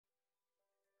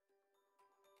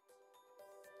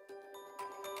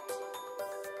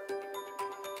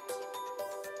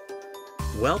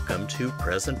Welcome to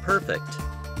Present Perfect.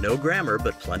 No grammar,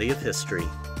 but plenty of history.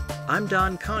 I'm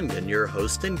Don Congdon, your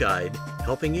host and guide,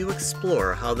 helping you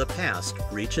explore how the past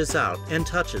reaches out and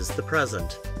touches the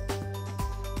present.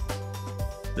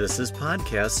 This is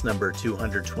podcast number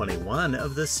 221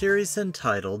 of the series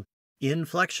entitled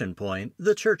Inflection Point,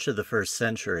 the Church of the First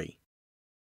Century.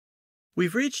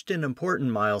 We've reached an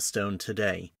important milestone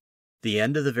today, the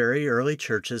end of the very early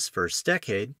church's first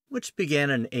decade, which began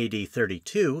in AD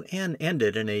 32 and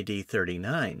ended in AD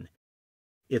 39.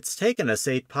 It's taken us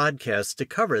 8 podcasts to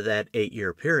cover that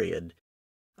 8-year period.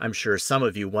 I'm sure some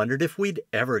of you wondered if we'd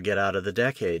ever get out of the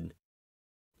decade.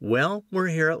 Well, we're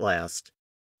here at last.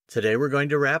 Today we're going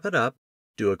to wrap it up,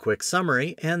 do a quick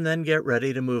summary, and then get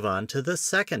ready to move on to the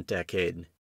second decade.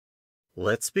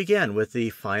 Let's begin with the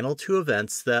final 2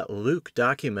 events that Luke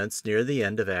documents near the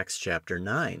end of Acts chapter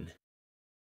 9.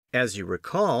 As you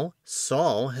recall,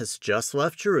 Saul has just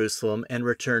left Jerusalem and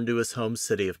returned to his home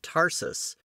city of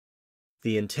Tarsus.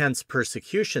 The intense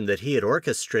persecution that he had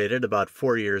orchestrated about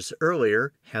 4 years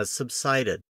earlier has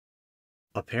subsided.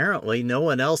 Apparently, no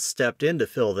one else stepped in to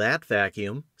fill that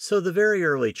vacuum, so the very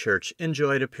early church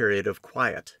enjoyed a period of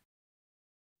quiet.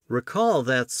 Recall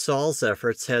that Saul's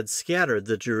efforts had scattered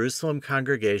the Jerusalem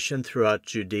congregation throughout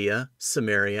Judea,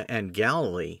 Samaria, and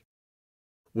Galilee.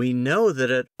 We know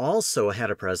that it also had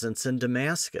a presence in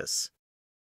Damascus.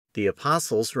 The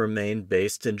apostles remained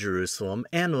based in Jerusalem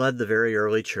and led the very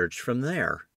early church from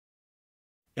there.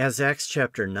 As Acts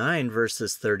chapter 9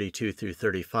 verses 32 through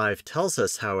 35 tells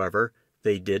us, however,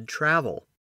 they did travel.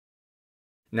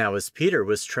 Now as Peter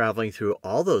was traveling through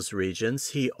all those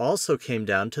regions, he also came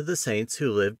down to the saints who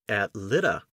lived at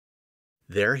Lydda.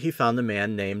 There he found a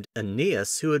man named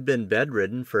Aeneas who had been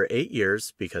bedridden for 8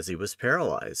 years because he was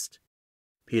paralyzed.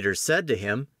 Peter said to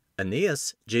him,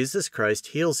 "Aeneas, Jesus Christ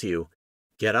heals you.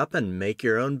 Get up and make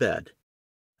your own bed."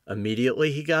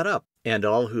 Immediately he got up, and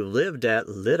all who lived at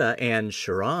Lydda and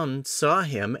Sharon saw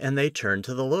him, and they turned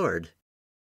to the Lord.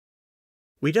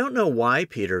 We don't know why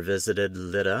Peter visited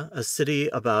Lydda, a city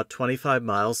about 25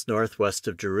 miles northwest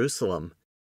of Jerusalem.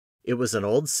 It was an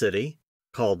old city,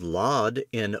 called Lod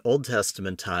in Old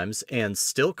Testament times, and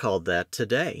still called that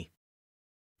today.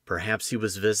 Perhaps he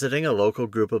was visiting a local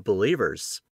group of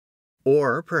believers.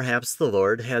 Or perhaps the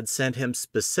Lord had sent him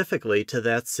specifically to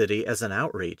that city as an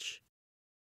outreach.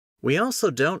 We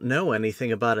also don't know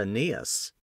anything about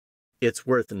Aeneas. It's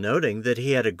worth noting that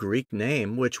he had a Greek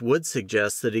name, which would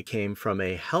suggest that he came from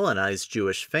a Hellenized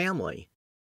Jewish family.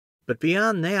 But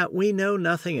beyond that, we know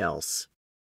nothing else.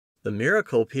 The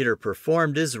miracle Peter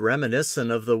performed is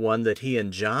reminiscent of the one that he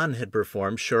and John had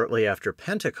performed shortly after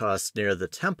Pentecost near the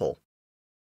temple.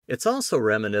 It's also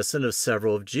reminiscent of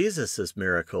several of Jesus'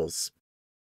 miracles.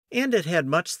 And it had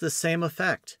much the same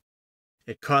effect.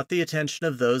 It caught the attention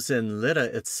of those in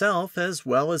Lydda itself as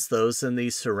well as those in the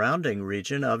surrounding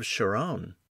region of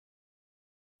Sharon.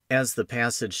 As the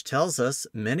passage tells us,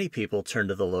 many people turned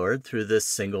to the Lord through this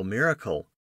single miracle.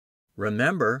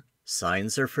 Remember,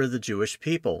 signs are for the Jewish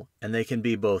people, and they can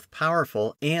be both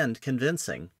powerful and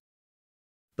convincing.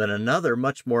 But another,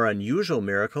 much more unusual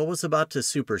miracle was about to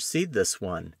supersede this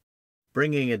one,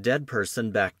 bringing a dead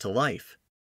person back to life.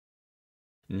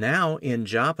 Now, in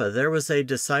Joppa, there was a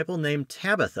disciple named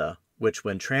Tabitha, which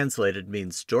when translated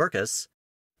means Dorcas.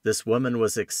 This woman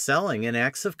was excelling in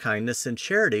acts of kindness and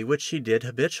charity, which she did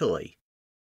habitually.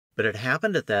 But it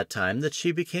happened at that time that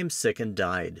she became sick and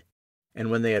died.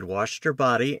 And when they had washed her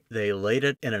body, they laid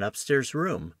it in an upstairs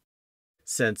room.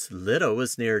 Since Lydda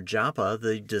was near Joppa,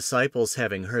 the disciples,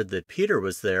 having heard that Peter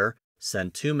was there,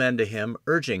 sent 2 men to him,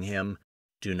 urging him,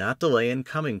 "Do not delay in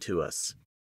coming to us."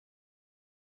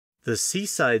 The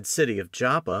seaside city of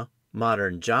Joppa,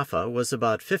 modern Jaffa, was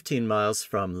about 15 miles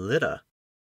from Lydda.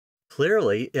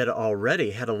 Clearly, it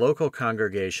already had a local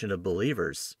congregation of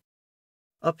believers.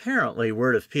 Apparently,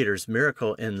 word of Peter's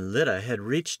miracle in Lydda had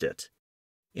reached it.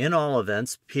 In all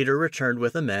events, Peter returned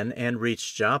with the men and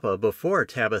reached Joppa before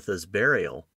Tabitha's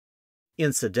burial.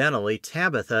 Incidentally,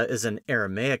 Tabitha is an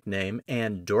Aramaic name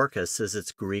and Dorcas is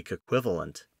its Greek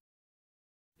equivalent.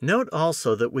 Note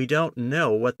also that we don't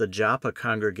know what the Joppa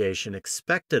congregation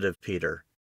expected of Peter.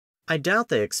 I doubt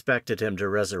they expected him to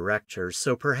resurrect her,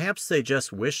 so perhaps they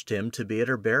just wished him to be at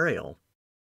her burial.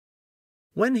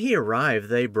 When he arrived,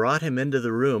 they brought him into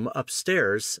the room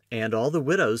upstairs, and all the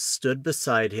widows stood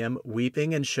beside him,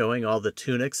 weeping and showing all the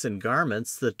tunics and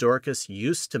garments that Dorcas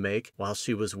used to make while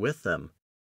she was with them.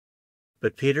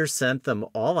 But Peter sent them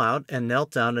all out and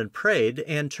knelt down and prayed,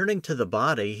 and turning to the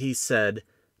body, he said,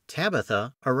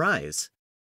 "Tabitha, arise."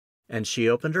 And she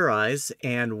opened her eyes,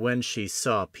 and when she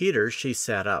saw Peter, she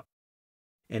sat up.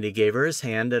 And he gave her his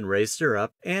hand and raised her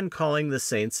up, and calling the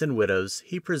saints and widows,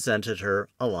 he presented her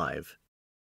alive.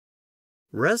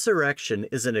 Resurrection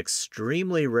is an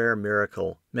extremely rare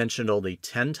miracle, mentioned only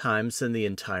 10 times in the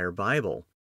entire Bible.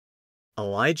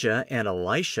 Elijah and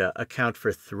Elisha account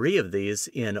for 3 of these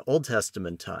in Old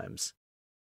Testament times.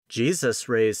 Jesus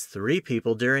raised 3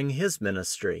 people during his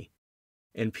ministry,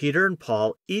 and Peter and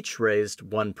Paul each raised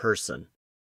 1 person.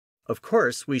 Of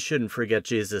course, we shouldn't forget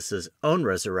Jesus' own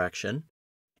resurrection.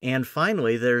 And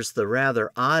finally, there's the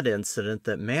rather odd incident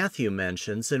that Matthew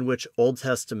mentions in which Old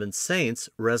Testament saints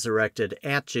resurrected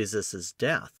at Jesus'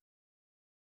 death.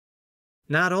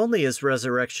 Not only is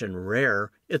resurrection rare,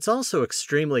 it's also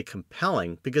extremely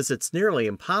compelling because it's nearly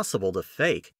impossible to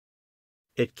fake.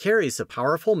 It carries a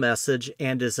powerful message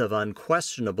and is of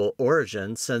unquestionable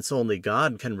origin since only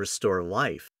God can restore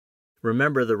life.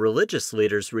 Remember the religious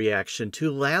leaders' reaction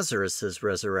to Lazarus'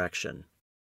 resurrection.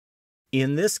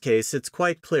 In this case, it's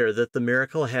quite clear that the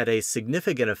miracle had a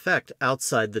significant effect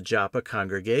outside the Joppa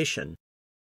congregation.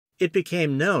 It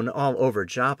became known all over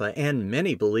Joppa, and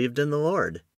many believed in the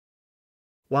Lord.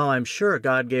 While I'm sure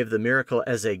God gave the miracle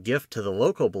as a gift to the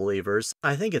local believers,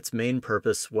 I think its main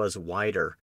purpose was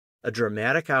wider, a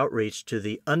dramatic outreach to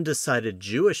the undecided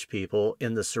Jewish people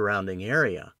in the surrounding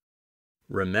area.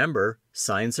 Remember,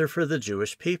 signs are for the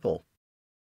Jewish people.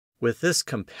 With this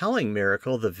compelling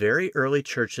miracle, the very early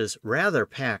church's rather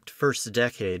packed first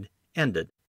decade ended.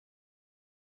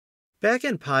 Back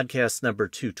in podcast number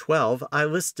 212, I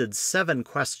listed 7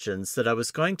 questions that I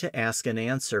was going to ask and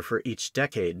answer for each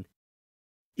decade.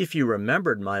 If you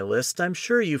remembered my list, I'm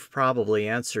sure you've probably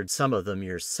answered some of them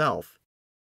yourself.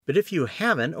 But if you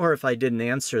haven't, or if I didn't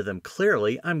answer them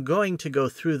clearly, I'm going to go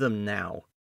through them now.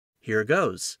 Here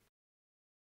goes.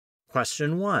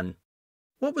 Question 1.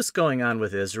 What was going on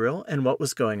with Israel and what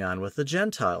was going on with the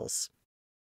Gentiles?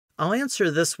 I'll answer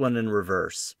this one in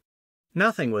reverse.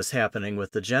 Nothing was happening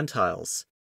with the Gentiles.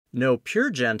 No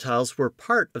pure Gentiles were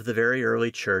part of the very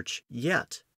early church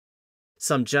yet.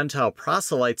 Some Gentile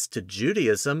proselytes to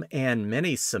Judaism and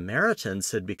many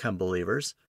Samaritans had become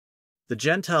believers. The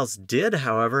Gentiles did,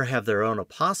 however, have their own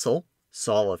apostle,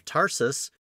 Saul of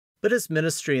Tarsus, but his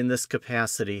ministry in this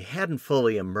capacity hadn't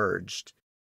fully emerged.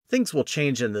 Things will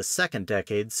change in the second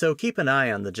decade, so keep an eye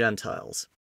on the Gentiles.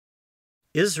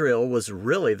 Israel was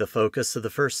really the focus of the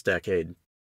first decade.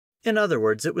 In other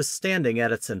words, it was standing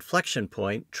at its inflection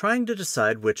point, trying to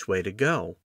decide which way to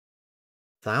go.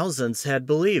 Thousands had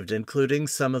believed, including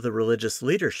some of the religious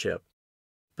leadership,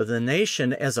 but the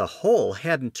nation as a whole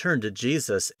hadn't turned to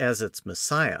Jesus as its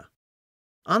Messiah.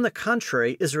 On the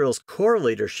contrary, Israel's core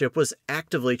leadership was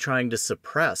actively trying to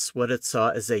suppress what it saw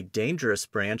as a dangerous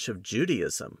branch of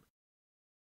Judaism.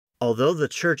 Although the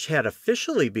church had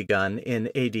officially begun in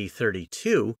AD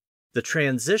 32, the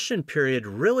transition period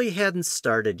really hadn't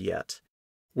started yet.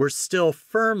 We're still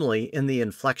firmly in the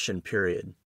inflection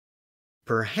period.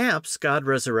 Perhaps God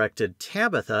resurrected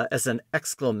Tabitha as an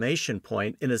exclamation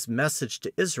point in his message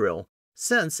to Israel,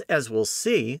 since, as we'll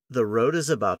see, the road is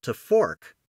about to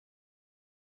fork.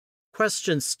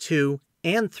 Questions 2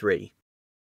 and 3.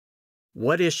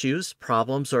 What issues,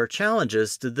 problems, or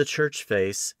challenges did the church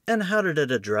face, and how did it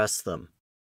address them?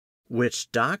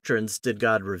 Which doctrines did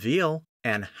God reveal,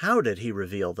 and how did he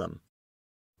reveal them?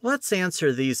 Let's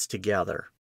answer these together.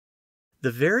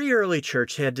 The very early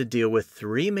church had to deal with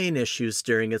 3 main issues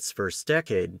during its first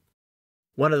decade.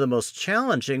 One of the most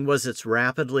challenging was its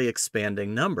rapidly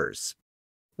expanding numbers.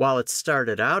 While it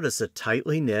started out as a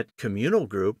tightly knit communal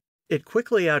group, it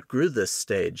quickly outgrew this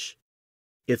stage.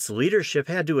 Its leadership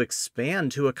had to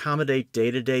expand to accommodate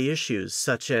day-to-day issues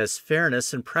such as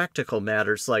fairness and practical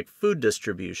matters like food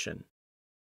distribution.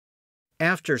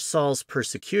 After Saul's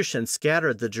persecution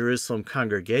scattered the Jerusalem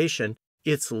congregation,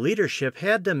 its leadership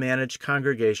had to manage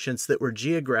congregations that were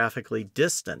geographically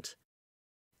distant.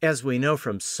 As we know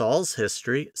from Saul's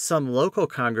history, some local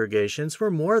congregations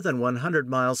were more than 100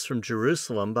 miles from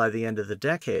Jerusalem by the end of the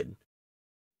decade.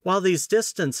 While these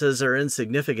distances are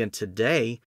insignificant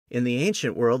today, in the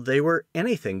ancient world they were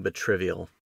anything but trivial.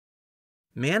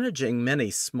 Managing many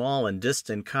small and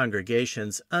distant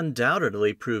congregations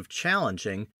undoubtedly proved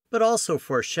challenging, but also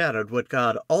foreshadowed what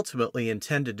God ultimately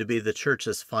intended to be the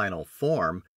church's final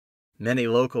form, many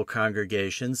local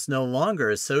congregations no longer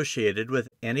associated with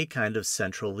any kind of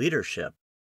central leadership.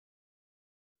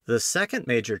 The second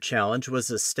major challenge was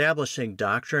establishing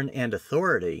doctrine and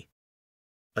authority.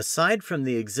 Aside from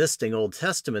the existing Old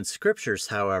Testament scriptures,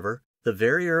 however, the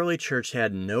very early church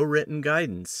had no written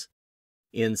guidance.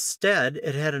 Instead,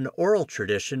 it had an oral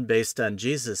tradition based on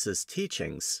Jesus'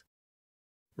 teachings.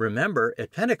 Remember,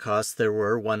 at Pentecost there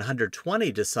were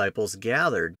 120 disciples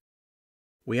gathered.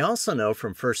 We also know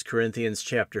from 1 Corinthians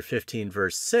chapter 15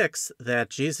 verse 6 that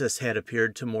Jesus had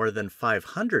appeared to more than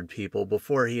 500 people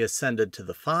before he ascended to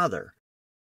the Father.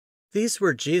 These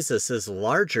were Jesus'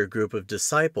 larger group of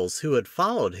disciples who had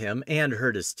followed him and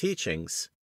heard his teachings.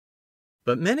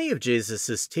 But many of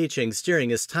Jesus' teachings during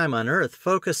his time on earth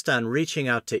focused on reaching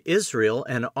out to Israel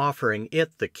and offering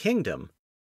it the kingdom.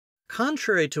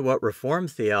 Contrary to what Reformed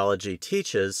theology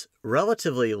teaches,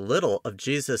 relatively little of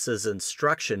Jesus'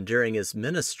 instruction during his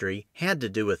ministry had to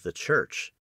do with the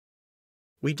church.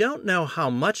 We don't know how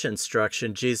much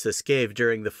instruction Jesus gave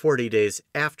during the 40 days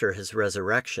after his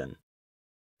resurrection.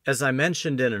 As I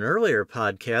mentioned in an earlier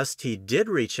podcast, he did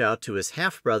reach out to his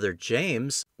half-brother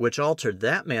James, which altered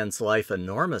that man's life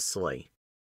enormously.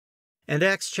 And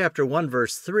Acts chapter 1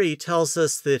 verse 3 tells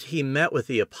us that he met with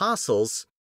the apostles,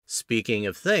 speaking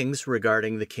of things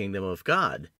regarding the kingdom of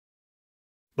God.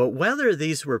 But whether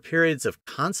these were periods of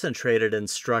concentrated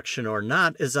instruction or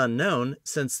not is unknown,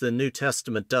 since the New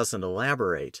Testament doesn't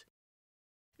elaborate.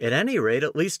 At any rate,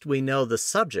 at least we know the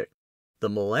subject, the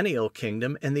millennial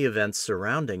kingdom and the events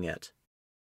surrounding it.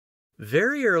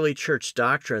 Very early church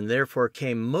doctrine therefore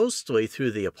came mostly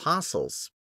through the apostles.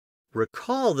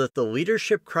 Recall that the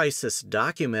leadership crisis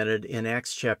documented in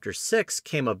Acts chapter 6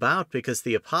 came about because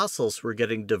the apostles were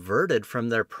getting diverted from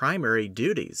their primary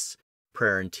duties,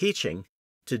 prayer and teaching,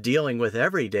 to dealing with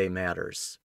everyday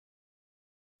matters.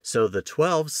 So the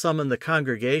 12 summoned the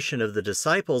congregation of the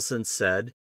disciples and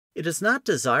said, "It is not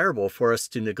desirable for us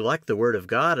to neglect the word of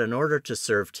God in order to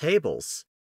serve tables.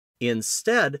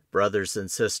 Instead, brothers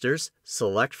and sisters,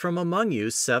 select from among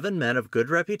you 7 men of good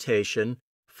reputation,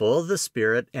 full of the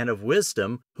Spirit and of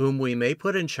wisdom, whom we may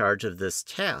put in charge of this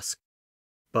task.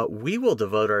 But we will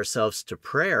devote ourselves to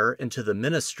prayer and to the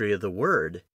ministry of the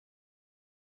word."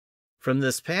 From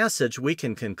this passage, we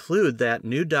can conclude that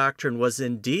new doctrine was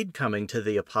indeed coming to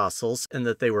the apostles and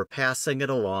that they were passing it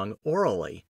along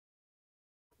orally.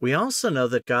 We also know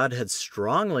that God had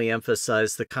strongly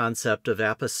emphasized the concept of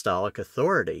apostolic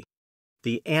authority.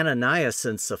 The Ananias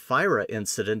and Sapphira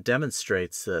incident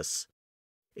demonstrates this.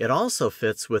 It also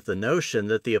fits with the notion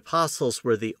that the apostles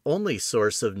were the only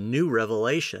source of new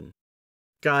revelation.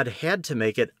 God had to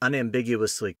make it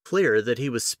unambiguously clear that he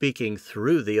was speaking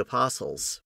through the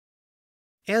apostles.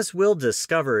 As we'll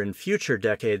discover in future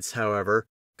decades, however,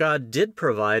 God did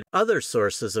provide other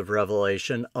sources of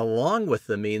revelation along with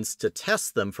the means to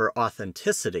test them for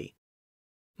authenticity.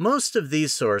 Most of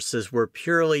these sources were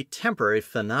purely temporary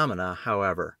phenomena,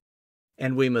 however,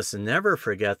 and we must never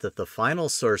forget that the final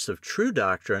source of true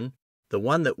doctrine, the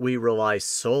one that we rely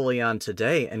solely on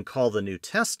today and call the New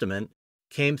Testament,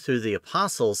 came through the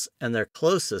apostles and their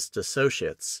closest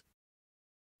associates.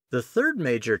 The third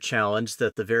major challenge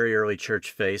that the very early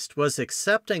church faced was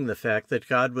accepting the fact that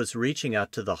God was reaching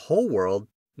out to the whole world,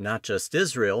 not just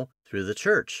Israel, through the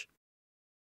church.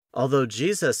 Although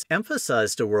Jesus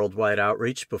emphasized a worldwide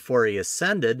outreach before he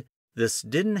ascended, this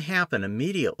didn't happen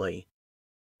immediately.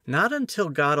 Not until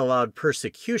God allowed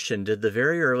persecution did the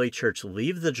very early church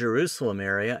leave the Jerusalem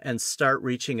area and start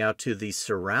reaching out to the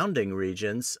surrounding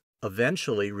regions,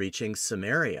 eventually reaching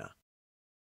Samaria.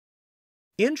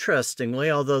 Interestingly,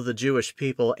 although the Jewish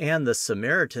people and the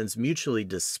Samaritans mutually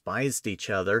despised each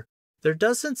other, there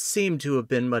doesn't seem to have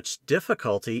been much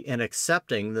difficulty in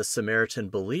accepting the Samaritan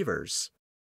believers.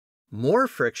 More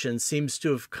friction seems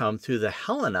to have come through the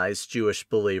Hellenized Jewish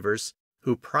believers,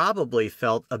 who probably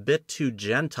felt a bit too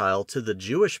Gentile to the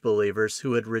Jewish believers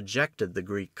who had rejected the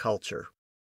Greek culture.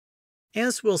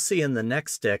 As we'll see in the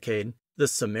next decade, the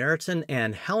Samaritan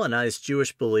and Hellenized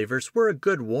Jewish believers were a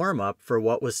good warm-up for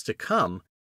what was to come,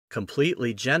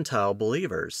 completely Gentile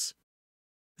believers.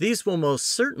 These will most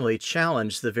certainly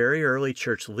challenge the very early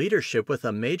church leadership with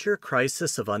a major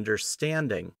crisis of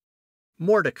understanding.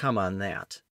 More to come on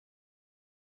that.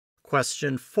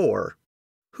 Question 4.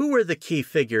 Who were the key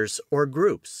figures or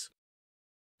groups?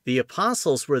 The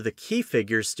apostles were the key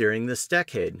figures during this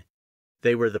decade.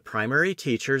 They were the primary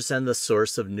teachers and the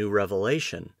source of new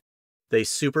revelation. They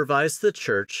supervised the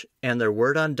church, and their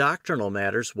word on doctrinal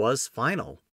matters was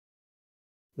final.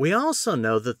 We also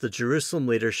know that the Jerusalem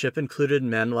leadership included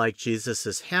men like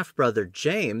Jesus' half-brother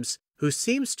James, who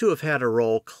seems to have had a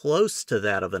role close to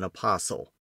that of an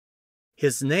apostle.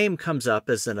 His name comes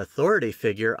up as an authority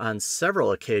figure on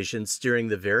several occasions during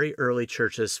the very early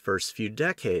church's first few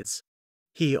decades.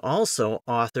 He also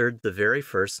authored the very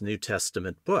first New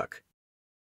Testament book.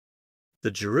 The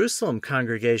Jerusalem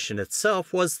congregation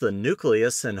itself was the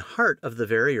nucleus and heart of the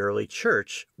very early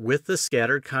church, with the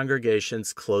scattered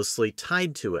congregations closely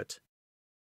tied to it.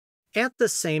 At the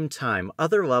same time,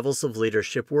 other levels of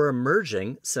leadership were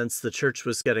emerging since the church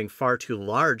was getting far too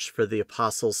large for the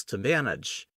apostles to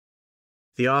manage.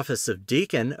 The office of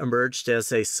deacon emerged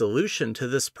as a solution to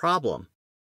this problem.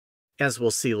 As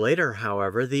we'll see later,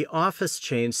 however, the office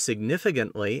changed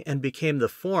significantly and became the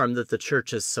form that the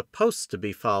church is supposed to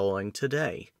be following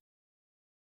today.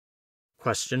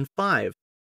 Question 5.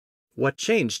 What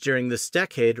changed during this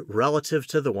decade relative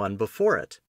to the one before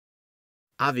it?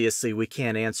 Obviously, we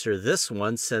can't answer this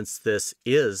one since this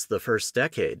is the first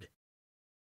decade.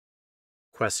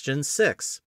 Question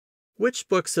 6. Which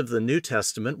books of the New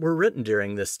Testament were written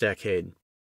during this decade?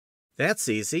 That's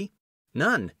easy.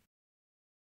 None.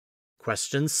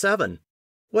 Question 7.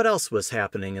 What else was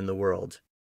happening in the world?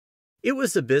 It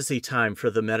was a busy time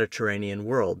for the Mediterranean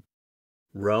world.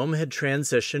 Rome had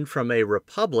transitioned from a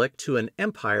republic to an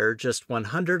empire just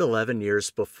 111 years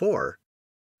before.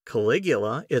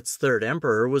 Caligula, its third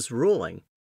emperor, was ruling.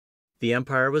 The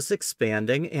empire was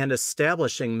expanding and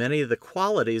establishing many of the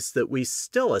qualities that we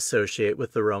still associate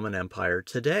with the Roman Empire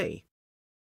today.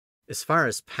 As far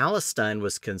as Palestine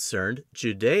was concerned,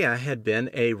 Judea had been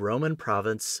a Roman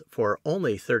province for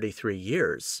only 33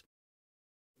 years.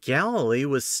 Galilee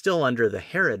was still under the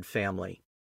Herod family.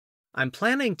 I'm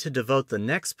planning to devote the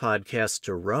next podcast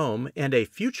to Rome and a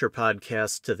future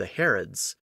podcast to the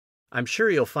Herods. I'm sure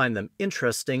you'll find them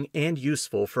interesting and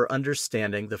useful for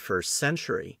understanding the first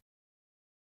century.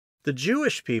 The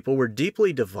Jewish people were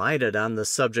deeply divided on the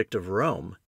subject of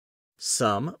Rome.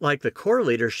 Some, like the core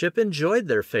leadership, enjoyed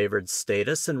their favored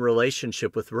status and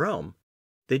relationship with Rome.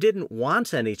 They didn't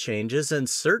want any changes and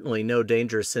certainly no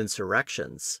dangerous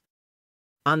insurrections.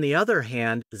 On the other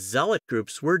hand, zealot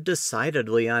groups were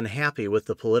decidedly unhappy with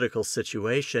the political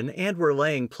situation and were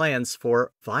laying plans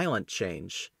for violent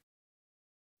change.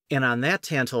 And on that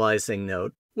tantalizing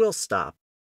note, we'll stop.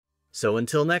 So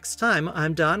until next time,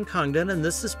 I'm Don Congdon and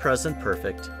this is Present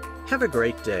Perfect. Have a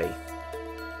great day.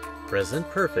 Present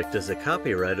Perfect is a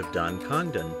copyright of Don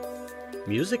Congdon.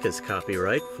 Music is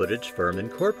copyright Footage Firm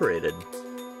Incorporated.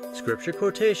 Scripture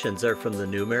quotations are from the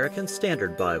New American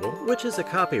Standard Bible, which is a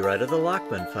copyright of the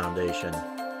Lockman Foundation.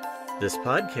 This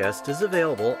podcast is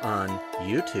available on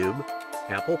YouTube,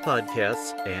 Apple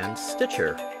Podcasts, and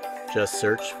Stitcher. Just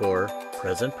search for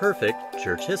Present Perfect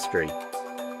Church History.